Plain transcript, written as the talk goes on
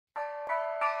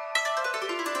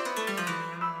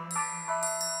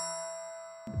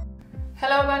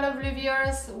Hello my lovely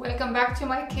viewers, welcome back to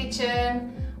my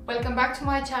kitchen, welcome back to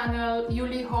my channel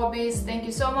IULI Hobbies. Thank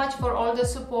you so much for all the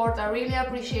support. I really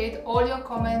appreciate all your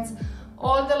comments,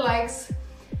 all the likes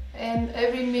and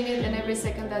every minute and every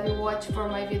second that you watch for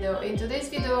my video. In today's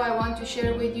video I want to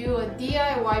share with you a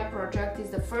DIY project. It's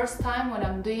the first time when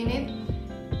I'm doing it.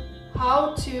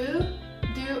 How to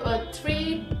do a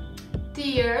 3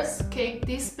 tiers cake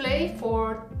display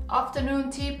for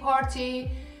afternoon tea party,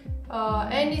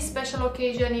 any special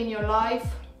occasion in your life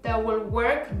that will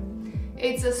work.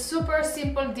 It's a super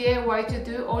simple DIY to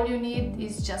do. All you need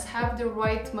is just have the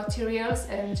right materials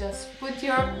and just put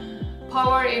your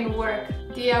power in work.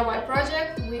 DIY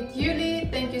project with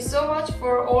IULI. Thank you so much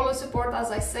for all the support.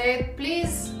 As I said,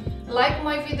 please like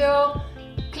my video,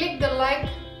 click the like,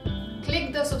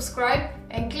 click the subscribe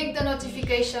and click the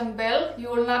notification bell. You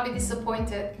will not be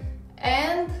disappointed.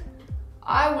 And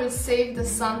I will save the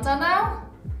Santa now.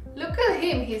 Look at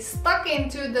him, he's stuck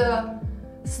into the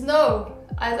snow.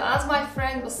 As my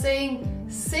friend was saying,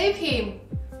 save him.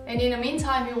 And in the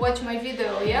meantime, you watch my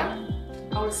video, yeah?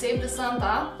 I will save the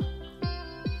Santa.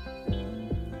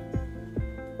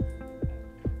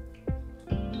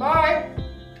 Bye!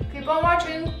 Keep on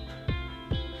watching!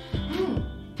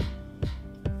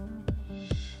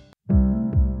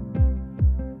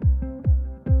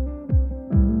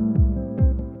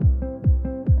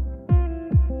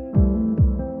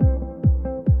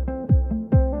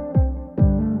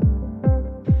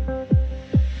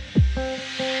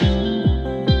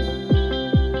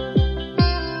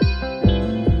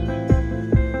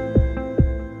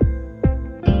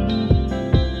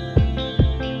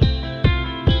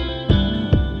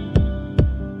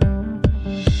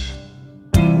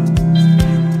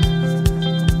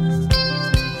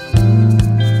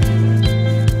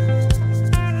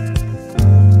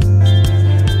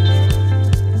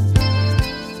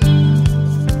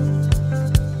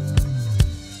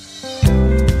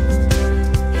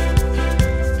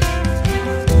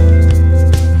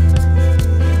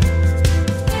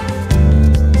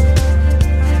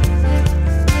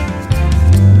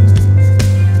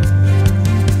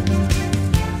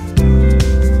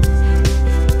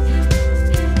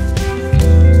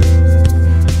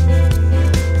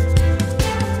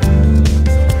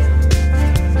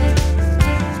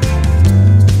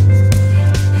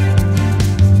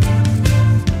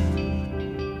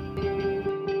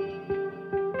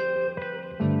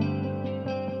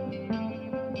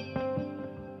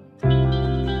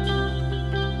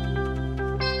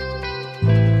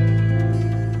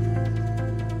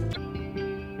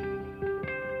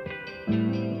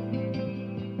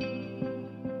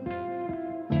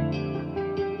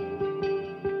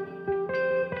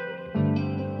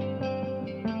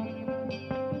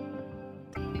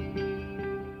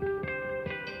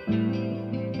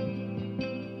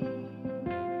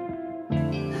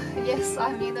 Yes,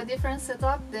 I'm in a different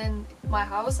setup than my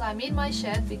house. I'm in my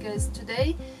shed because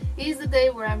today is the day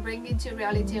where I'm bringing to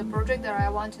reality a project that I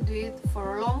want to do it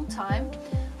for a long time.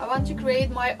 I want to create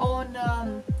my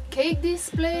own cake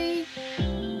display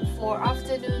for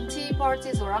afternoon tea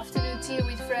parties or afternoon tea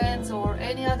with friends or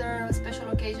any other special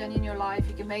occasion in your life.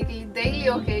 You can make it daily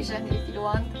occasion if you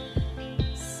want.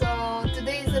 So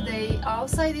today is the day.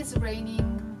 Outside it's raining.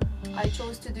 I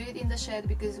chose to do it in the shed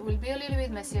because it will be a little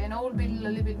bit messy. I know it will be a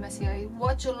little bit messy. I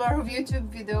watch a lot of YouTube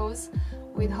videos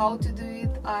with how to do it.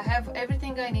 I have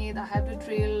everything I need. I have the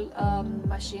drill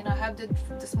machine. I have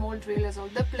the small drill as well.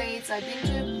 The plates. I've been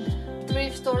to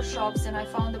thrift store shops and I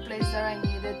found the plates that I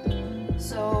needed.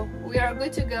 So we are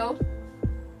good to go.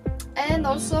 And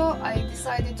also I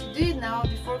decided to do it now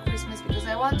before Christmas because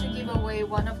I want to give away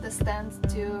one of the stands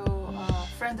to a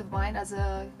friend of mine as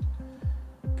a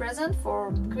present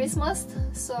for Christmas.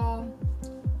 So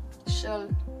shall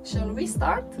we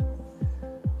start?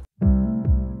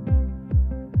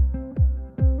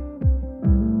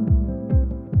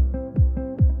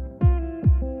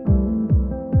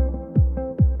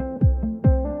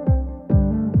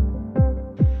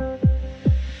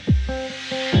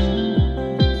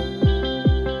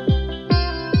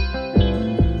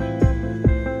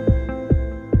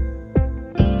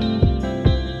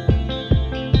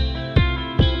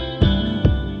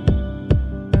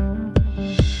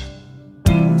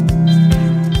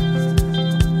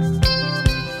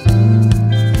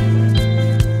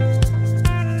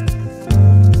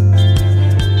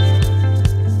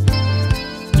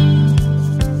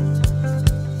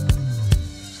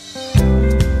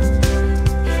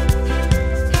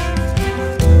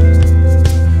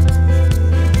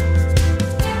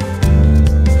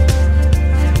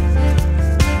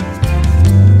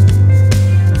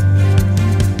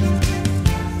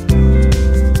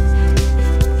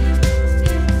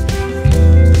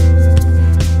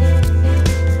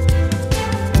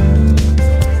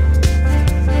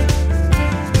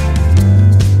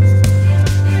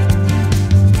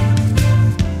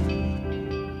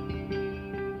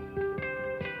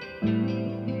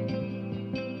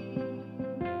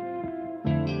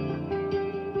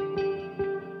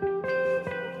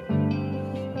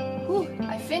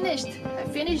 I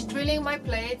finished drilling my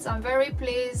plates. I'm very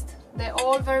pleased. They're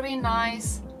all very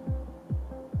nice.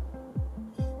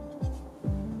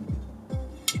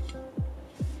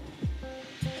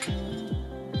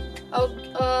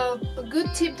 A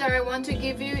good tip that I want to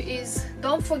give you is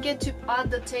don't forget to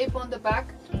add the tape on the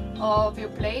back of your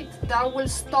plate. That will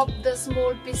stop the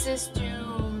small pieces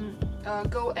to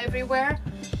go everywhere.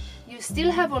 You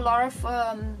still have a lot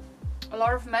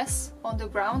of mess on the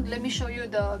ground. Let me show you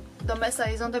the mess that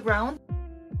is on the ground.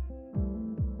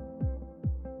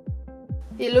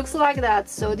 It looks like that.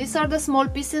 So these are the small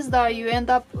pieces that you end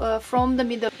up from the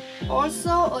middle.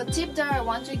 Also, a tip that I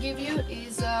want to give you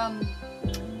is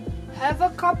have a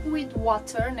cup with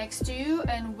water next to you,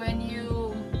 and when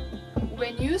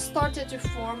you started to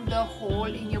form the hole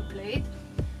in your plate,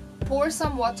 pour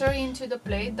some water into the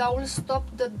plate. That will stop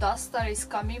the dust that is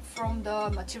coming from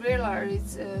the material that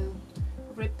is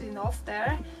ripping off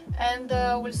there, and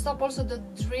will stop also the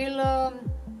drill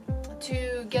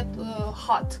to get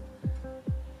hot.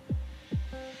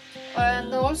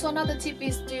 And also another tip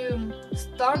is to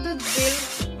start the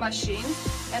drill machine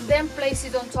and then place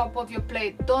it on top of your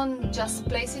plate. Don't just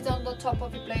place it on the top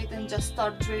of your plate and just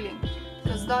start drilling,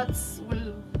 because that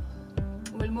will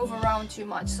move around too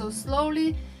much. So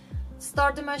slowly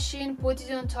start the machine, put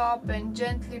it on top, and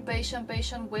gently,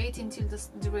 patient, wait until the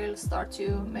drill start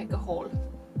to make a hole.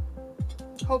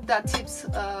 Hope that tips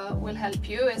will help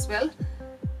you as well.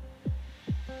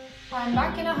 I'm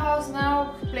back in the house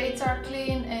now, plates are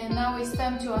clean, and now it's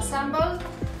time to assemble.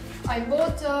 I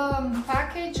bought a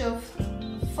package of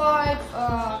five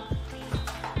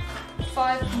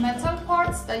metal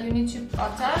parts that you need to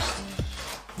attach.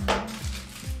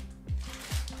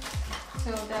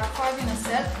 So there are 5 in a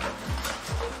set,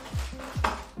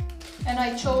 and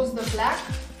I chose the black.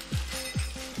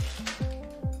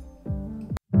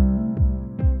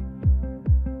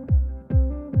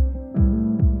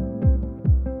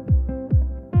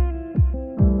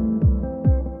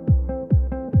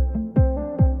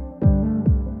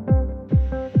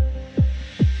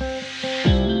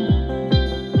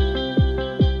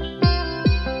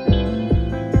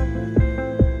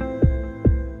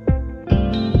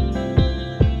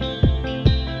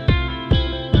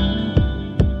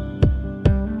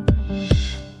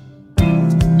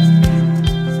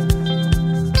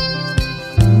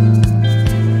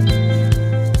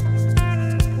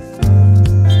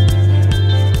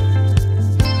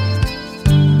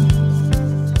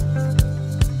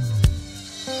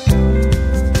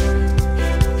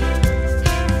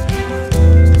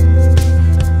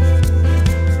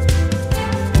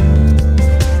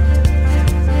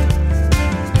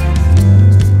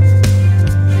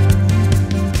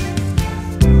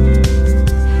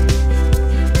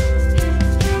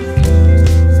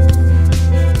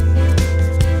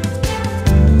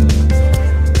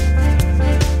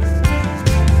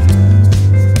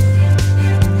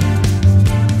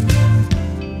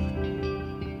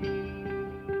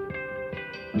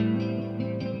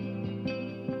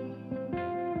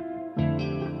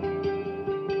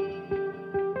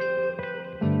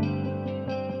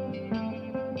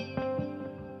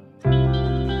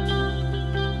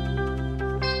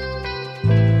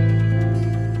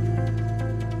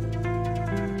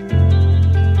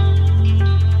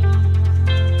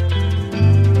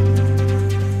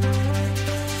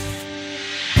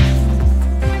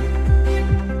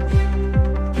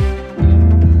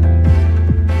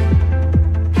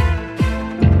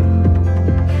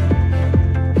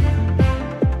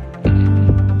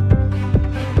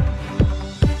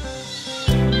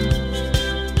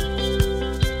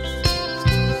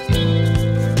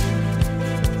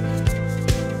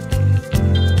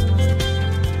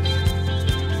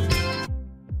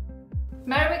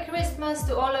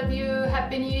 To all of you,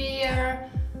 Happy New Year!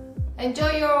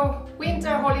 Enjoy your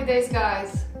winter holidays,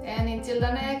 guys, and until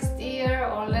the next year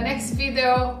or the next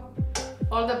video,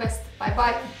 all the best. Bye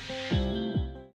bye.